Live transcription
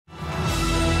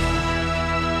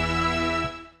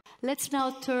let's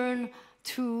now turn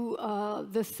to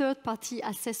the third-party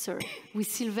assessor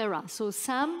with Sylvera. So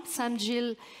Sam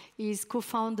Gill is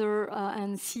co-founder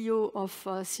and CEO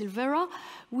of Sylvera.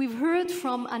 We've heard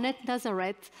from Annette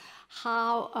Nazareth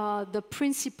how the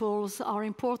principles are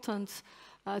important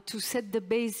to set the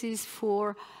basis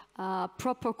for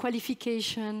proper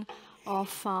qualification of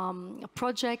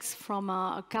projects from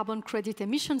a carbon credit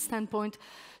emission standpoint.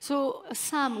 So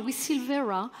Sam, with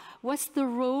Sylvera, what's the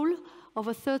role of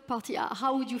a third party?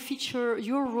 How would you feature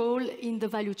your role in the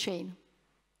value chain?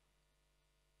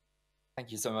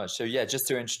 Thank you so much. So yeah, just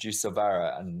to introduce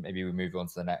Sylvera, and maybe we move on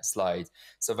to the next slide.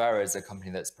 Sylvera is a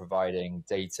company that's providing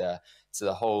data to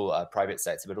the whole private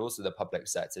sector, but also the public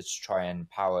sector to try and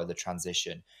power the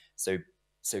transition.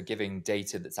 So giving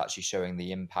data that's actually showing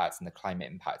the impact and the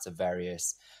climate impact of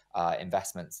various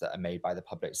investments that are made by the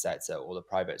public sector or the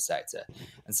private sector.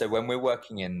 And so when we're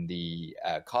working in the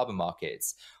carbon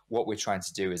markets, what we're trying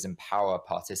to do is empower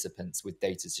participants with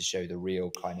data to show the real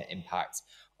climate impact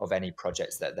of any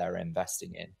projects that they're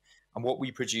investing in. And what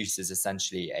we produce is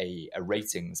essentially a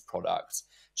ratings product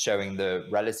showing the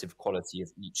relative quality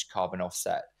of each carbon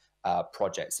offset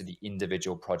project, so the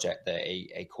individual project that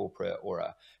a corporate or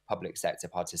a public sector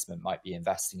participant might be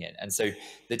investing in. And so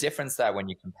the difference there when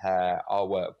you compare our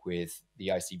work with the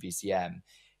ICVCM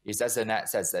is, as Annette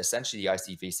says, that essentially the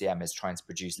ICVCM is trying to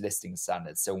produce listing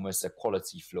standards, so almost a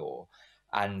quality floor.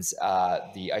 And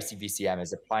the ICVCM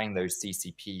is applying those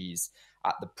CCPs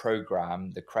at the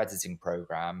program, the crediting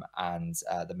program, and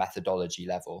the methodology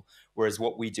level. Whereas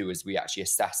what we do is we actually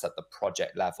assess at the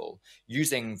project level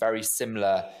using very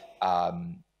similar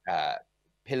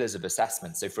pillars of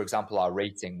assessment. So for example, our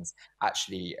ratings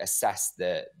actually assess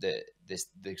the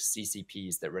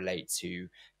CCPs that relate to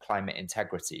climate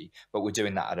integrity, but we're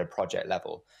doing that at a project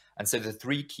level. And so the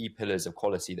three key pillars of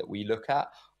quality that we look at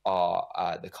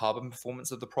are the carbon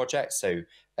performance of the project, so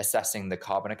assessing the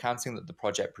carbon accounting that the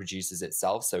project produces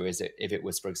itself. So if it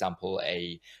was, for example,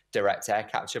 a direct air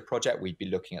capture project, we'd be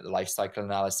looking at the life cycle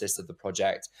analysis of the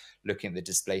project, looking at the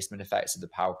displacement effects of the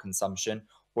power consumption.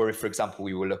 Or if, for example,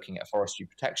 we were looking at a forestry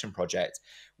protection project,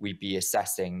 we'd be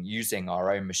assessing, using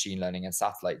our own machine learning and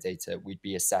satellite data, we'd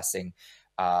be assessing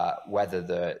whether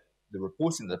the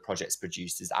reporting that the project's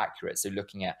produced is accurate. So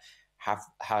looking at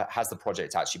has the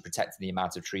project actually protected the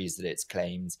amount of trees that it's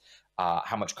claimed,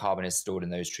 how much carbon is stored in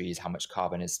those trees, how much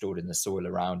carbon is stored in the soil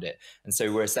around it. And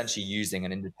so we're essentially using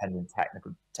an independent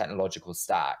technological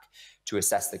stack to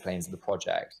assess the claims of the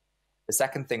project. The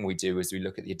second thing we do is we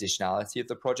look at the additionality of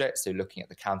the project, so looking at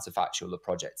the counterfactual the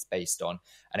project's based on,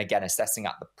 and again, assessing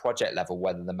at the project level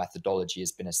whether the methodology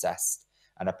has been assessed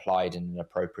and applied in an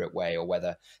appropriate way, or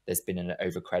whether there's been an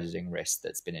overcrediting risk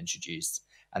that's been introduced.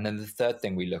 And then the third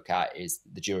thing we look at is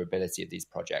the durability of these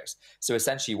projects. So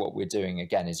essentially what we're doing,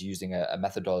 again, is using a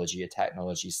methodology, a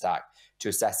technology stack to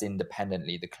assess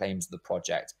independently the claims of the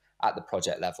project at the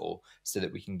project level so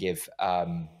that we can give,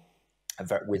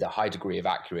 with a high degree of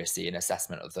accuracy, an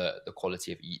assessment of the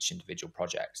quality of each individual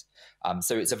project.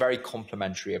 So it's a very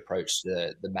complementary approach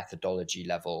to the methodology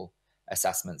level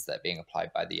assessments that are being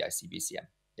applied by the ICVCM.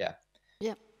 Yeah.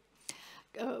 Yeah.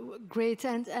 Great,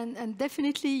 and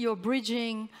definitely you're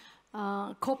bridging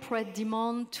corporate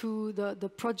demand to the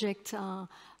project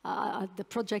at the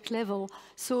project level.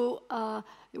 So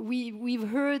we've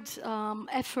heard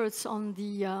efforts on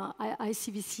the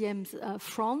ICVCM's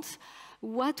front.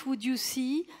 What would you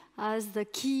see as the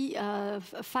key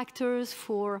factors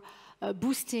for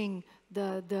boosting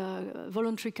the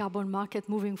voluntary carbon market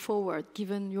moving forward,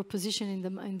 given your position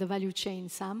in the value chain,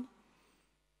 Sam?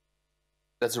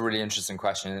 That's a really interesting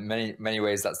question. In many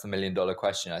ways, that's the million-dollar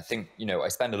question. I think, I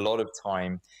spend a lot of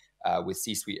time with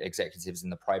C-suite executives in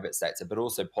the private sector, but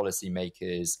also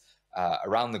policymakers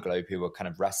around the globe who are kind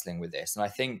of wrestling with this. And I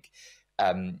think,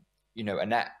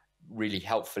 Annette really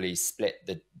helpfully split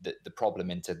the problem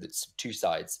into the two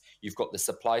sides. You've got the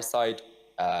supply side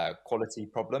quality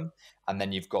problem, and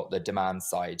then you've got the demand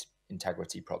side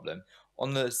integrity problem.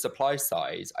 On the supply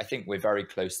side, I think we're very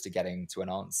close to getting to an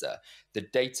answer. The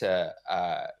data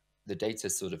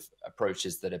sort of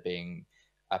approaches that are being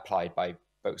applied by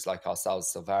folks like ourselves,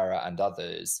 Sylvera and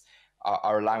others,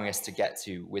 are allowing us to get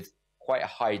to, with quite a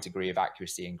high degree of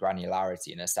accuracy and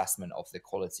granularity, an assessment of the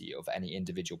quality of any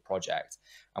individual project.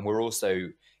 And we're also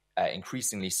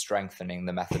increasingly strengthening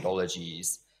the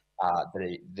methodologies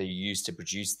that they use to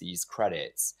produce these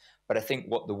credits. But I think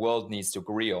what the world needs to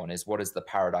agree on is what is the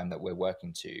paradigm that we're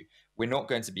working to. We're not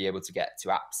going to be able to get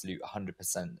to absolute 100%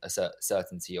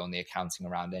 certainty on the accounting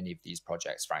around any of these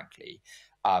projects, frankly.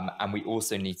 And we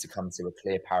also need to come to a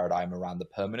clear paradigm around the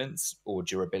permanence or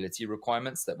durability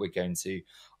requirements that we're going to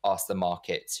ask the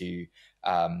market to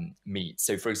meet.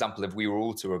 So, for example, if we were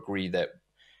all to agree that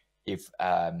if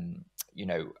a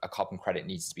carbon credit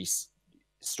needs to be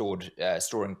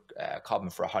storing carbon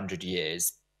for 100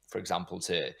 years, for example,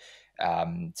 to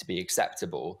be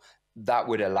acceptable, that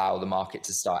would allow the market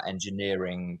to start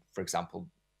engineering, for example,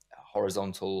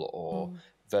 horizontal or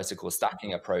vertical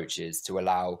stacking approaches to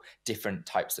allow different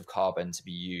types of carbon to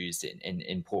be used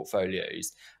in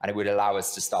portfolios. And it would allow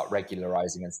us to start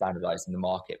regularizing and standardizing the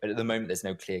market. But at the moment, there's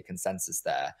no clear consensus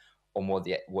there on what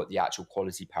the actual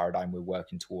quality paradigm we're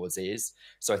working towards is.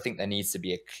 So I think there needs to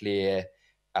be a clear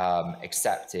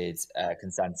accepted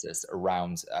consensus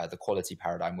around the quality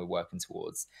paradigm we're working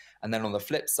towards. And then on the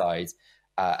flip side,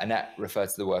 Annette referred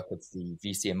to the work of the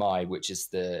VCMI, which is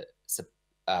the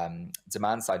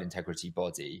demand side integrity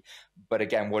body. But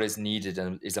again, what is needed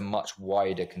is a much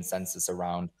wider consensus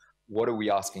around what are we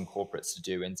asking corporates to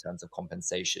do in terms of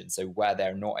compensation. So where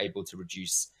they're not able to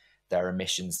reduce their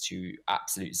emissions to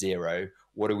absolute zero,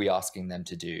 what are we asking them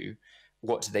to do?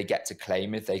 What do they get to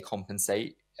claim if they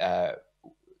compensate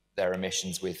their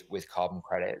emissions with carbon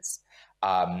credits?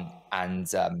 What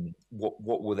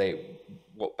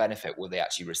benefit will they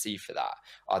actually receive for that?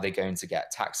 Are they going to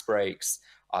get tax breaks?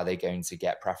 Are they going to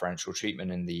get preferential treatment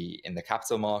in the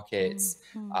capital markets?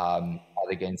 Are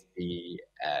they going to be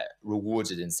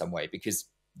rewarded in some way? Because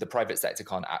the private sector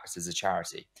can't act as a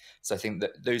charity. So I think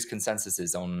that those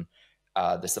consensuses on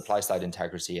the supply side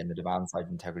integrity and the demand side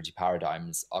integrity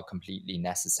paradigms are completely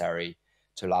necessary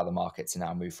to allow the market to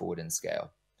now move forward and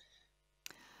scale.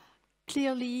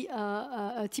 Clearly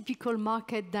a typical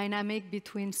market dynamic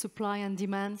between supply and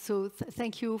demand. So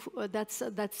thank you. That's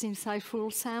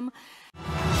insightful, Sam.